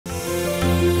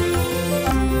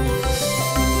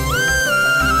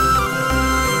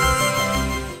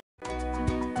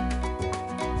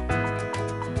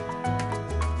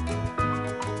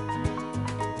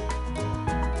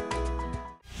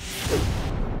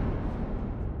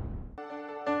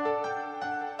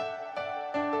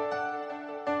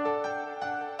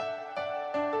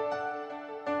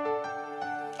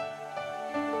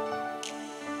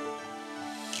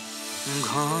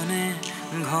ঘনে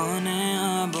ঘনে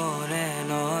আবৰে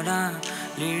লৰা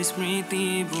লিৰ স্মৃতি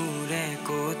বুৰে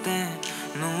কোতে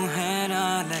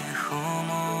নোহেৰালে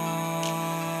সময়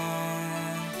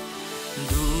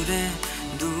দূৰে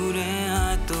দূৰে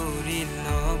আঁতৰি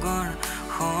লগৰ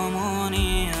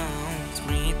সমনীয়া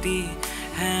স্মৃতি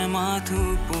হে মাথো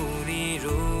পৰি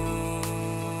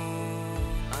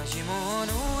আজি মন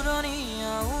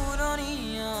উৰণীয়া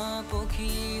উৰণীয়া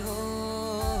পক্ষী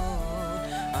হ'ল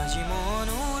আজি মন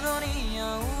উৰণীয়া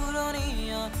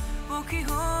উৰণীয়া পক্ষী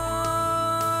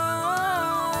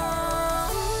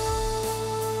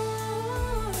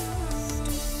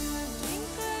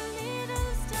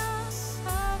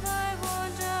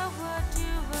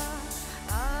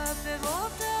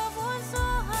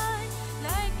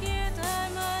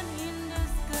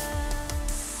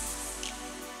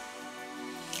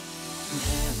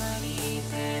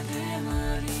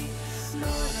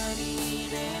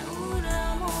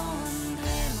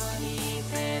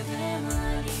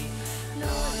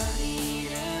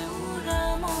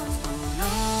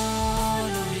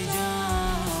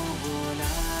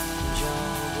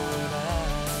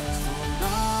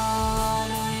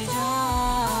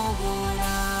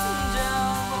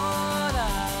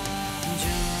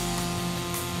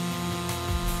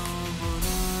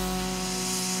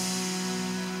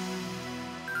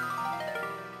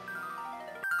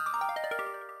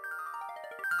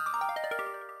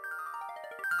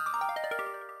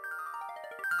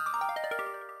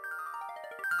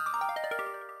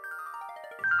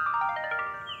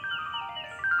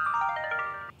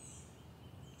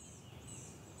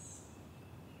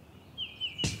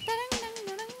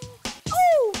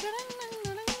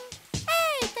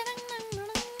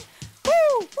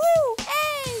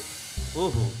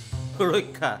ওহো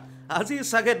ৰক্ষা আজি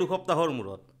সাগে দুসপ্তাহৰ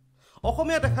মূৰত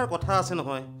অসমীয়া দেখাৰ কথা আছে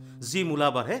নহয় যি মূলা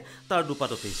বাঢ়ে তাৰ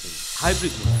দুপাত উঠিছে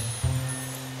হাইব্ৰিড মূলা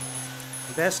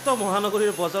ব্যস্ত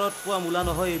মহানগৰীৰ বজাৰত পোৱা মূলা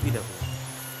নহয় এইবিধ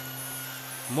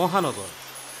মহানগৰ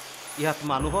ইয়াত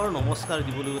মানুহৰ নমস্কাৰ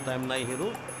দিবলৈও টাইম নাই হেৰো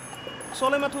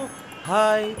চলে মাথো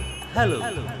হাই হেল্ল'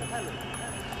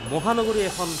 মহানগৰী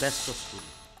এখন ব্যস্ত স্কুল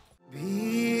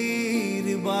ভিৰ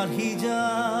বাঢ়ি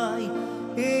যায়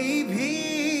এই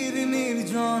ভিৰ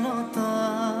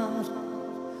নিৰ্জনতাৰ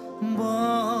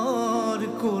বৰ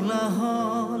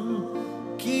কোলাহল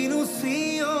কিনো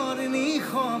চিঞৰ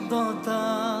নিশব্দতাৰ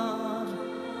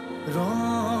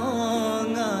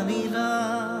ৰঙা নীলা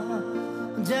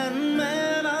যেন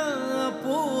মেলা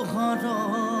পোহৰৰ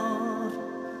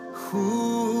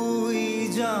শুই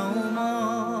যাওঁ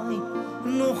মই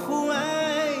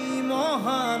নুশুৱাই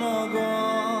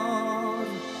মহানগৰ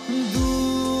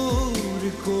দূৰ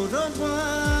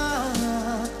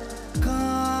কৰবাত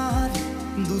কাৰ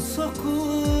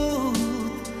দুচকুত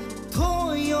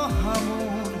থৈ অহা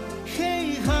মোৰ সেই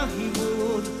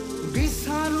হাঁহিবোৰ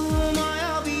বিচাৰো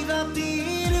মায়াবী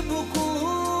ৰাতিৰ বুকু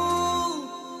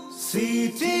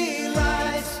চিটি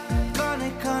লাইটছ কানে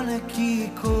কানে কি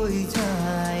কৈ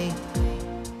যায়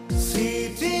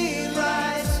চিটি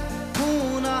লাইটছ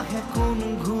কোন আহে কোন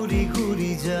ঘূৰি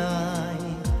ঘূৰি যায়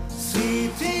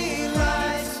চিটি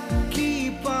লাইটছ কি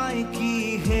পায় কি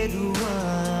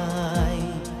হেৰুৱাই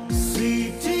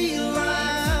চিটি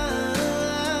লাইটছ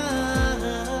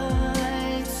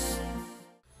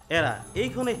এৰা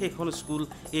এইখনে সেইখন স্কুল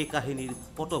এই কাহিনীৰ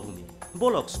পটভূমি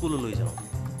বলক স্কুললৈ যাওঁ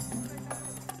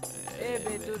এই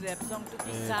বেটো ৰেপ সংটো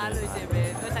কি চাল হৈছে বে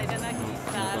তই চাইছা না কি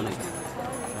চাল হৈছে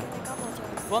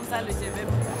বম চাল হৈছে বে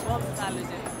বম চাল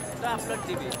হৈছে তই আপলোড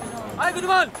দিবি ঐ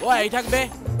গুডমন ঐ আহি থাক বে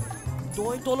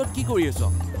তই তলত কি কৰি আছ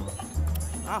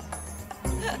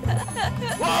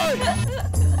ঐ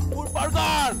মোৰ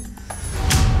বাৰ্গাৰ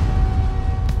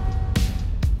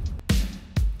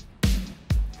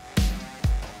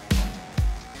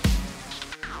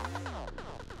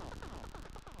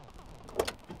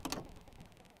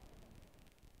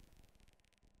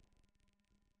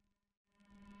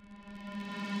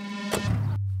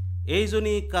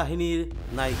এইজনী কাহিনীৰ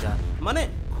নায়িকা মানে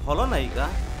খলনায়িকা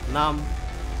নাম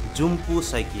জুম্পু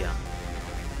শইকীয়া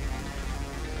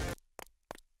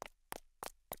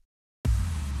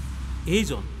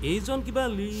এইজন কিবা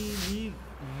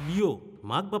লিঅ'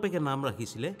 মাক বাপেকে নাম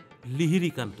ৰাখিছিলে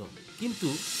লিহিৰিকান্ত কিন্তু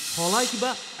সলাই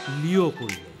কিবা লিঅ'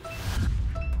 কৰিলে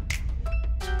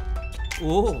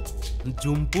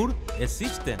জুম্পুৰ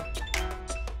assistant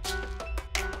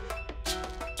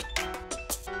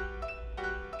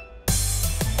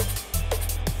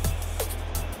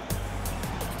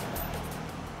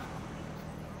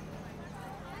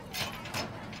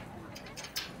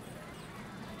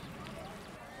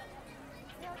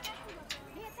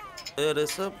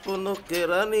Eres sapno que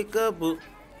era ni cabu.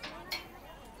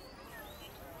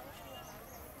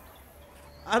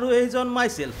 আৰু এইজন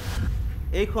মাইছেল্ফ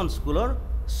এইখন স্কুলৰ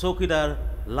চৌকিদাৰ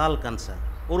লাল কাঞ্চা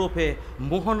ওৰফে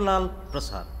মোহনলাল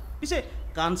প্ৰসাদ পিছে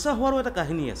কাঞ্চা হোৱাৰো এটা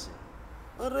কাহিনী আছে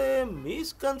আৰে মিছ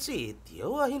কাঞ্চি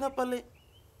এতিয়াও আহি নাপালে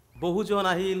বহুজন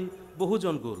আহিল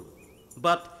বহুজন গ'ল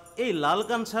বাট এই লাল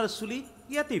কাঞ্চাৰ চুলি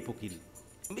ইয়াতেই পকিল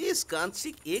মিছ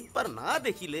কাঞ্চিক একবাৰ না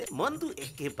দেখিলে মনটো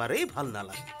একেবাৰেই ভাল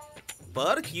নালাগে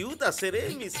বৰ কিউট আছে ৰে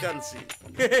মিছ কাঞ্চি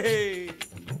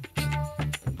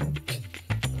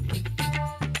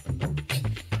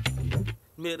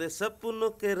मेरे सपनों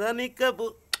के रानी कब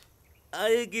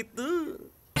आएगी तू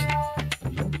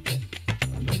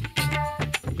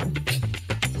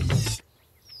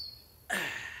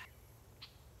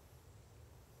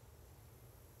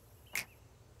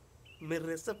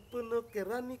मेरे सपनों के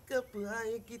रानी कब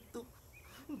आएगी तू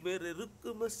मेरे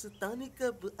रुक मस्तानी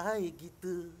कब आएगी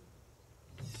तू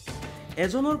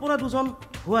এজনৰ পৰা দুজন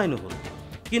হোৱাই নহ'ল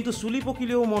কিন্তু চুলি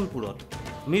পকিলেও মন পুৰত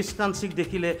মিছ কাঞ্চিক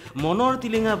দেখিলে মনৰ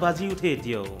টিলিঙা বাজি উঠে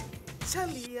এতিয়াও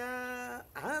চলিয়া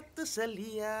আত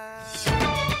চলিয়া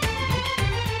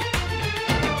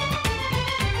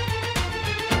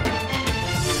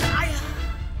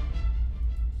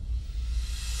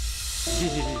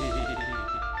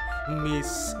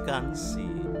মিছ কাঞ্চি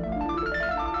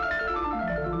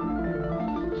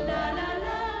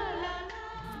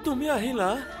তুমি আহিলা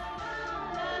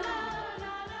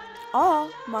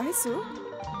মই আহিছোঁ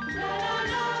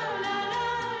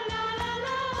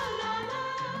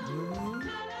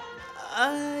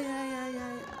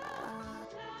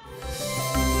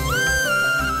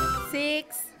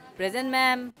Present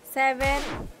ma'am. 7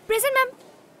 Present ma'am.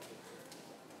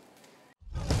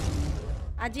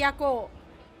 আজি আকৌ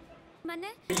মানে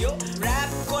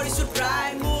rap কৰিছো try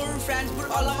মোৰ friends বোৰ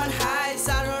অলপমান high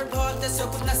সাৰৰ ঘৰতে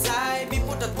চকুত নাচাই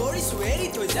বিপদত পৰিছো এৰি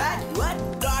থৈ যায় what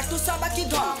গাটো চাবা কি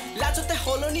ধন লাজতে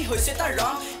হলনি হৈছে তাৰ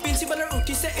ৰং প্ৰিন্সিপালৰ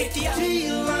উঠিছে এতিয়া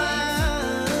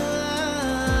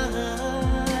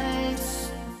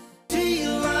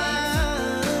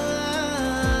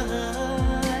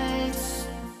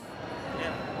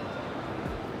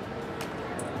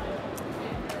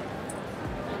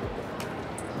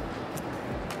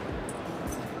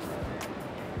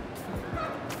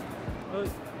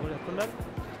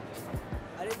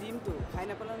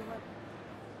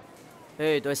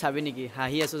এই তই চাবি নেকি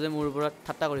হাঁহি আছো যে মোৰ ওপৰত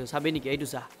ঠাট্টা কৰিছ চাবি নেকি এইটো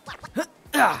চা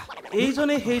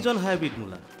এইজনে সেইজন হাইব্ৰিড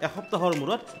মূলা এসপ্তাহৰ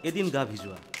মূৰত এদিন গা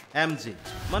ভিজোৱা MJ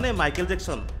মানে মাইকেল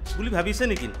জেকসন বুলি ভাবিছে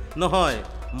নেকি নহয়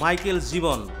মাইকেল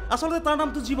জীৱন আচলতে তাৰ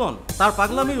নামটো জীৱন তাৰ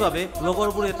পাগলামিৰ বাবে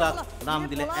লগৰবোৰে তাক নাম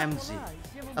দিলে MJ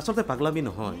আচলতে পাগলামি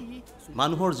নহয়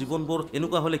মানুহৰ জীৱনবোৰ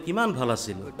এনেকুৱা হ'লে কিমান ভাল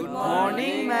আছিল গুড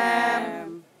মৰ্নিং মেম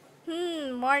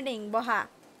মৰ্নিং বহা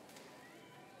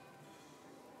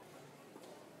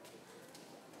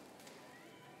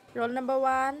roll number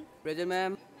 1 present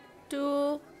ma'am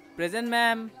 2 present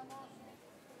ma'am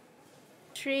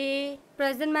 3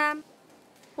 Present ma'am.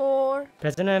 4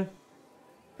 Present ma'am.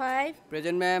 5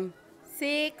 present ma'am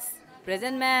 6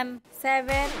 present ma'am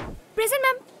 7 Present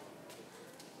ma'am.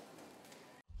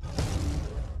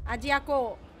 আজি আকৌ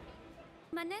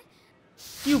মানে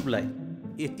টিউব লাইট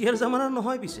এতিয়াৰ জামানাৰ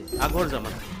নহয় পিছে আগৰ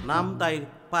জামানা নাম তাইৰ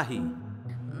পাহি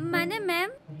মানে মেম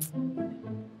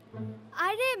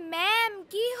আৰে মেম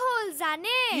কি হল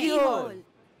জানে কি হল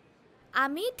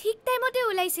আমি ঠিক টাইমতে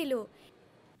ওলাইছিলো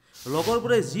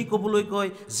লগৰবোৰে যি ক'বলৈ কয়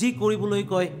যি কৰিবলৈ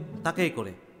কয় তাকেই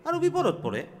কৰে আৰু বিপদত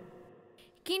পৰে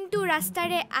কিন্তু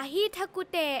ৰাস্তাৰে আহি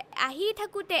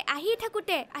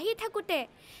থাকুতে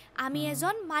আমি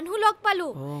এজন মানুহ লগ পালো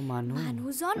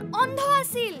মানুহজন অন্ধ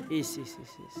আছিল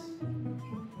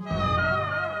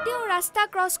তেওঁ ৰাস্তা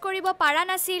ক্ৰছ কৰিব পৰা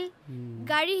নাছিল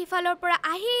গাড়ী হিফালৰ পৰা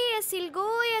আহি আছিল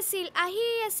গৈ আছিল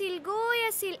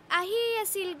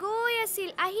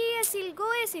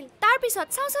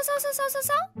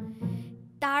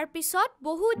তাৰ পিছত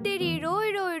বহুত দেৰি ৰৈ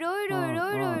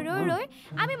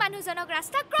আমি মানুহজনক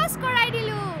ৰাস্তা ক্ৰছ কৰাই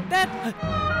দিলো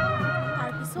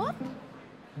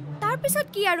তাৰ পিছত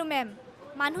কি আৰু মেম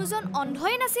মানুহজন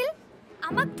অন্ধই নাছিল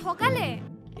আমাক ঠকালে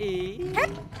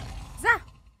যা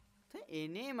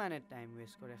এনে মানে টাইম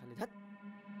ওয়েস্ট কৰে খালি ধত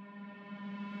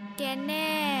কেনে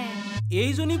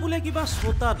এইজনী বোলে কিবা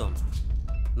শ্ৰোতাদন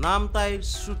নাম তাইৰ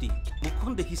শ্ৰুতি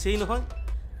মুখখন দেখিছেই নহয়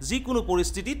যিকোনো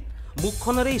পৰিস্থিতিত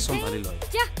মুখখনেৰেই চম্ভালি লয়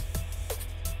যা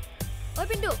ঐ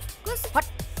পিন্টু কুছ হট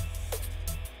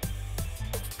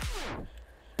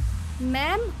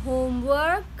মেম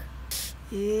হোমৱৰ্ক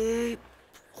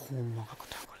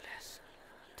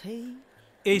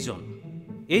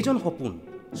এইজন সপোন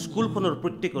স্কুলখনৰ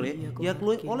প্ৰত্যেকৰে ইয়াক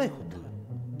লৈ অলে সপোন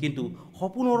কিন্তু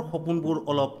সপোনবোৰ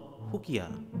অলপ সুকীয়া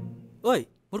ঐ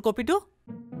মোৰ কপিটো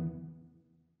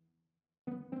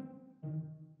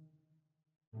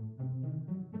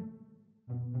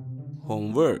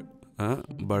হোমৱৰ্ক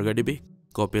বাৰ্গাৰ দিবি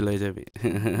কপি লৈ যাবি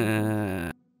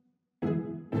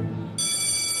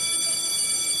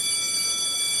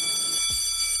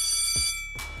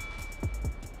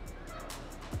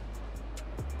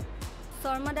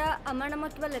শৰ্মাদা আমাৰ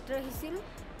নামত কিবা লেটাৰ আহিছিল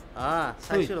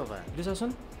চাইছো ৰবা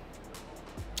চাচোন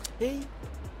এই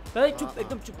চুপ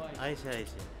একদম চুপ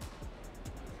আহিছে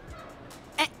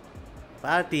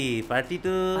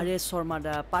পাৰ্টিটো আৰে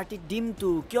শৰ্মাদা পাৰ্টি ডিমটো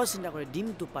কিয় চিন্তা কৰে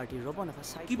ডিমটো পাৰ্টি ৰ'ব না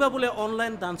কিবা বোলে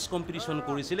অনলাইন ডান্স কম্পিটিশ্যন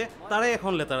কৰিছিলে তাৰে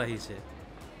এখন লেটাৰ আহিছে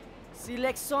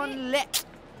সিলেকশ্যন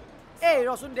এই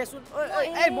ৰচোন দেচোন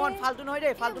এই মন ফালতু নহয়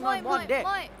দেই ফালতু নহয় মন দে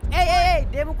এই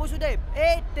দে মোক কৈছো দে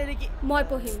এই তেৰিকি মই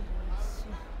পঢ়িম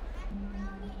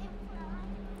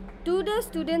To the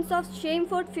students of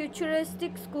Shameford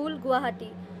Futuristic School, Guwahati,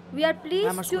 we are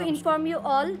pleased to inform you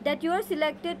all that you are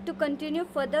selected to continue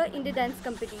further in the dance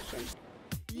competition.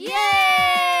 Yay!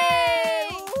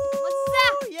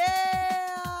 Yeah!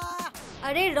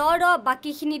 Are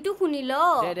baki khini tu khuni lo.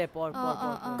 De por.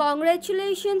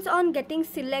 Congratulations on getting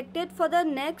selected for the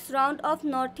next round of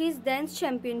Northeast Dance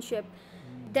Championship.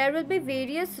 There will be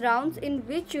various rounds in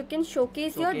which you can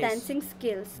showcase your dancing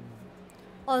skills.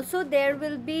 Also, there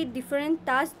will be different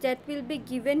tasks that will be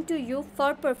given to you for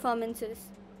performances.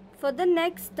 For the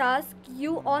next task,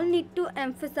 you all need to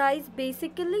emphasize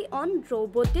basically on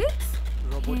robotics.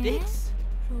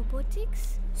 Robotics?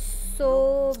 So,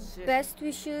 best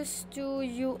wishes to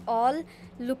you all.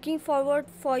 Looking forward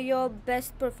for your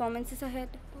best performances ahead.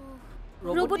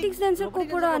 Robotics dancer ko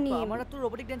pura ani. Amara tu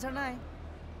robotic dancer nai.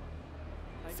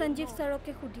 Sanjeev sir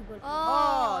ke khudi bol.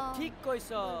 ঠিক কইছ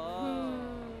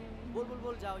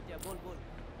বল যাও যা বল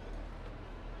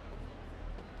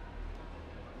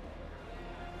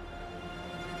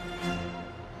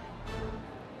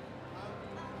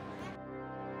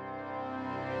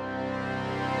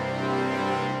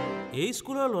এই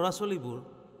স্কুলৰ ল'ৰা ছোৱালীবোৰ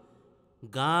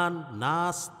গান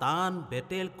নাচ তান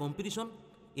বেটেল কম্পিটিশ্যন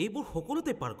এইবোৰ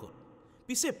সকলোতে পাৰ্গত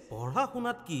পিছে পঢ়া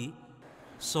শুনাত কি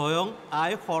স্বয়ং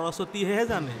আই সৰস্বতীহে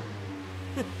জানে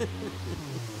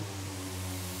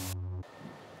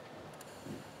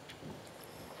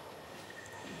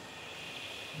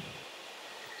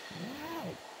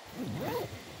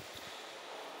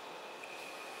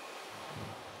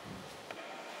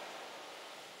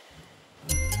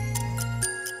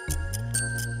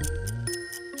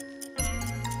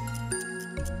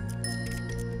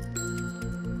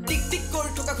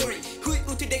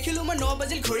দেখিলো মই 9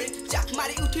 বাজিল ঘড়ী চাক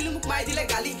মাৰি উঠিলো মোক মাই দিলে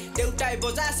গালি দেউতাই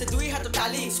বজা আছে দুই হাত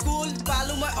তালি স্কুল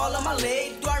পালো মই অলমান লেট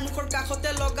দুৱাৰ মুখৰ কাষতে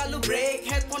লগালো ব্ৰেক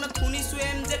হেডফোনত শুনিছো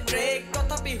এমজে ট্ৰেক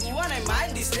তথাপি হোৱা নাই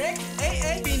মাইণ্ড ডিষ্ট্ৰেক্ট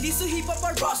এই পিন্ধিছো হিপ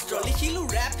হপৰ বস্ত্ৰ লিখিলো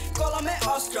ৰেপ কলমে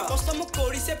অস্ত্ৰ প্ৰশ্ন মোক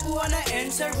কৰিছে পোৱা নাই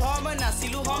এনচাৰ মই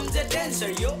নাছিলো হম যে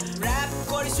ডেন্সাৰ ইউ ৰেপ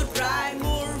কৰিছো ট্ৰাই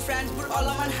মোৰ ফ্ৰেণ্ডবোৰ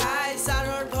অলমান হাই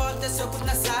ছাৰৰ ঘৰতে চকুত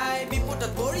নাচাই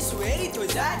বিপদত পৰিছো এৰি থৈ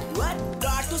যায় হোৱাট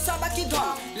ল'ৰাটো চাবা কি ধন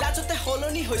লাজতে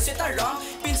হলনি হৈছে তাৰ ৰং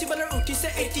প্ৰিন্সিপালৰ উঠিছে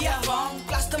এতিয়া হং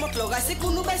ক্লাছ টাইমত লগাইছে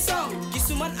কোনোবাই চং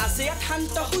কিছুমান আছে ইয়াত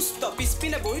শান্ত সুস্থ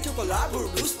পিছপিনে বহি থকা ল'ৰাবোৰ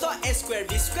দুষ্ট এ স্কুৱেৰ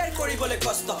বি স্কুৱেৰ কৰিবলৈ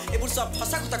কষ্ট এইবোৰ চব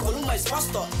সঁচা কথা ক'লো মই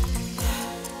স্পষ্ট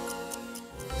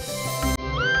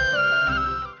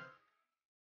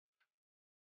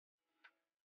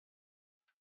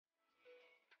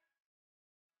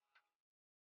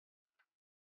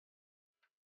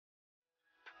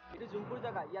এটা জুমপুৰ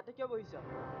জাগা ইয়াতে কিয় বহিছ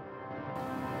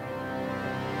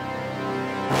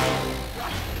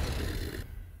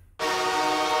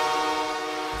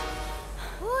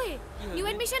নিউ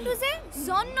এডমিশন তো যে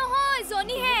জন নহয়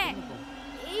জনি হে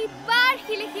এইবাৰ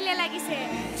খিলে লাগিছে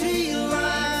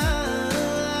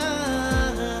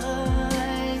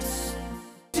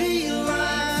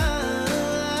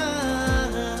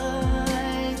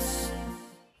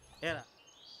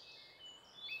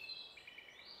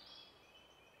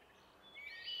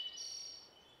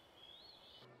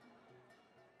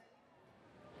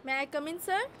May I come in,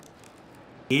 sir?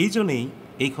 এইজনেই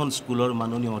এইখন স্কুলৰ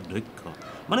মাননীয় অধ্যক্ষ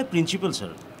মানে প্ৰিন্সিপাল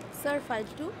ছাৰ Sir, file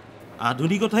 2.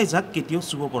 আধুনিকতাই যাক কেতিয়াও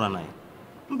চুব পৰা নাই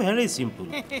ভেৰি চিম্পল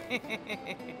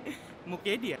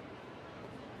মোকে দিয়া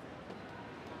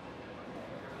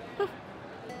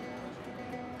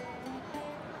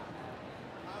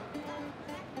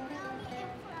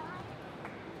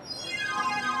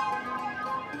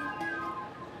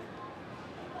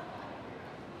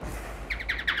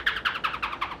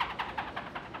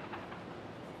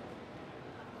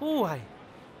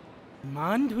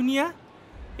মান ধুনীয়া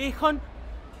এইখন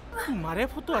তোমাৰে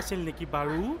ফটো আছিল নেকি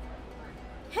বাৰু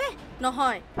হে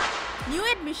নহয় নিউ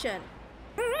এডমিশন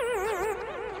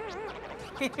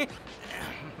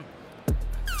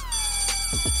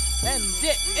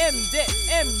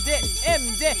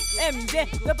MJ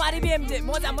তো পাৰিবি MJ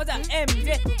মজা MJ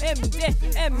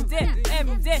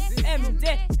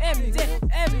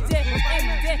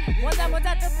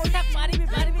মজা তো কোনটা পাৰিবি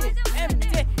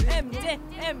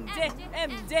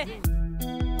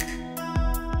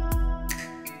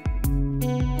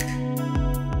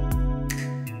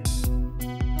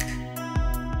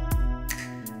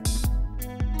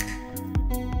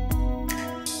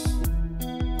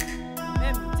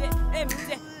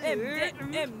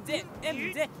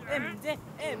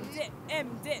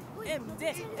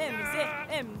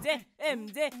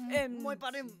MJ মই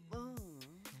পাৰিম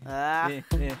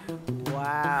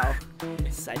wow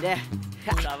সাইদে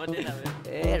সাবদে না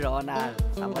এ ৰনা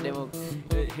সাবদে মোক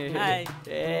হাই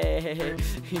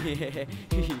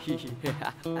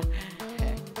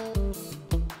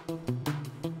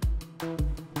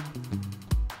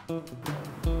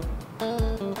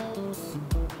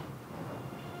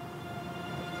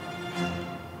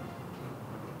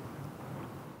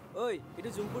ঐ এটো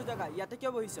জুমপুৰ জাগা ইয়াতে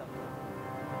কিয় বহিছ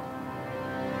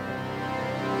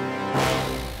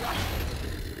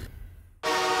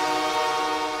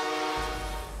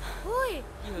ওই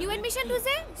নিউ এডমিশন টু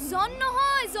যে জন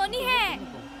নহয় জনি হে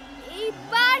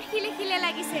এইবাৰ খিলে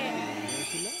লাগিছে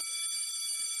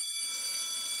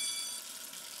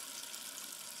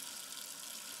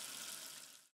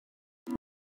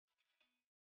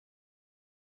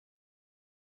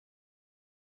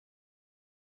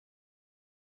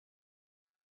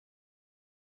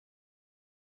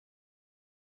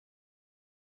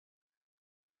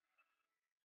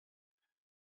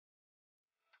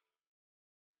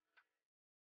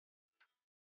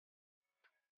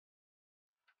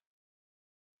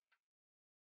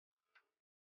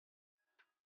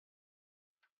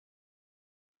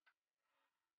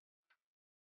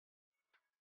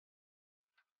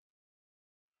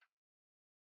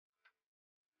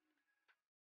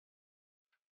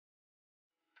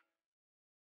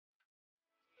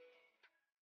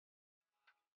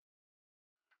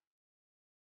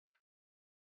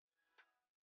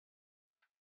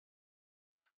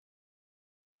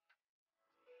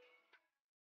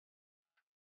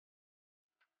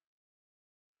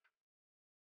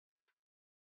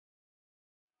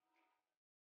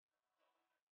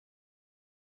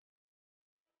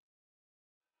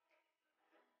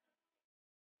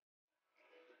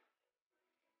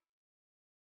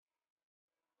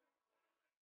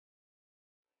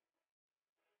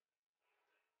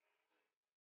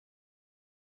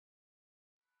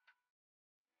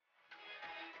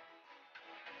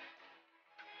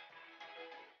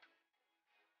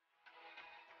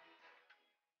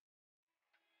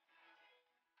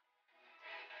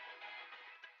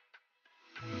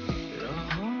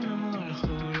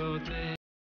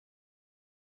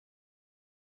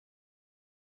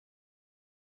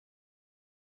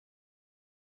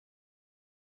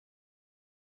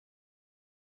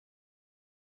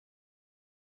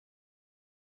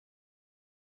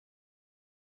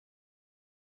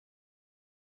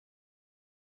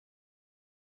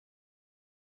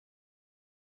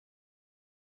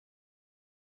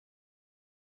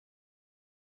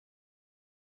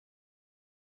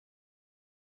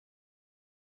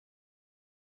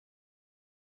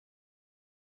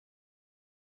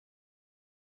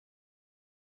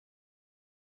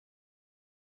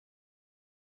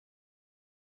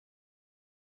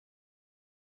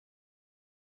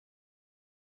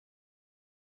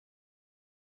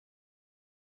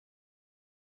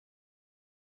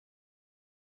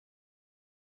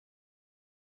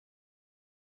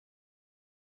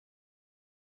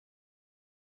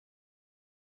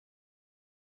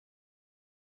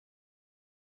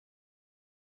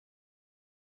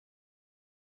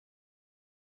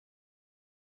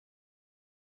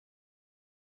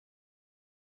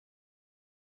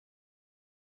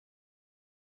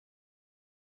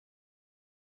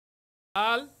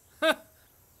Al,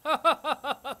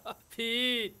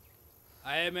 Pete,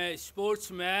 I am a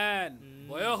sportsman.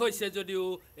 Boyo hoise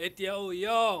jodiu etiao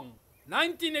young.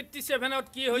 1987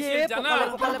 out ki hoise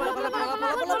jana.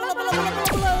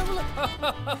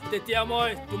 Tetia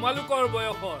moi tumalukor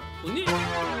boyokhor. Uni?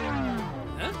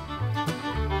 Huh?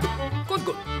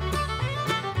 Good.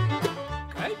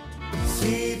 Right?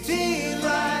 City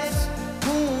lights,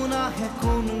 kuna hai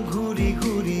kun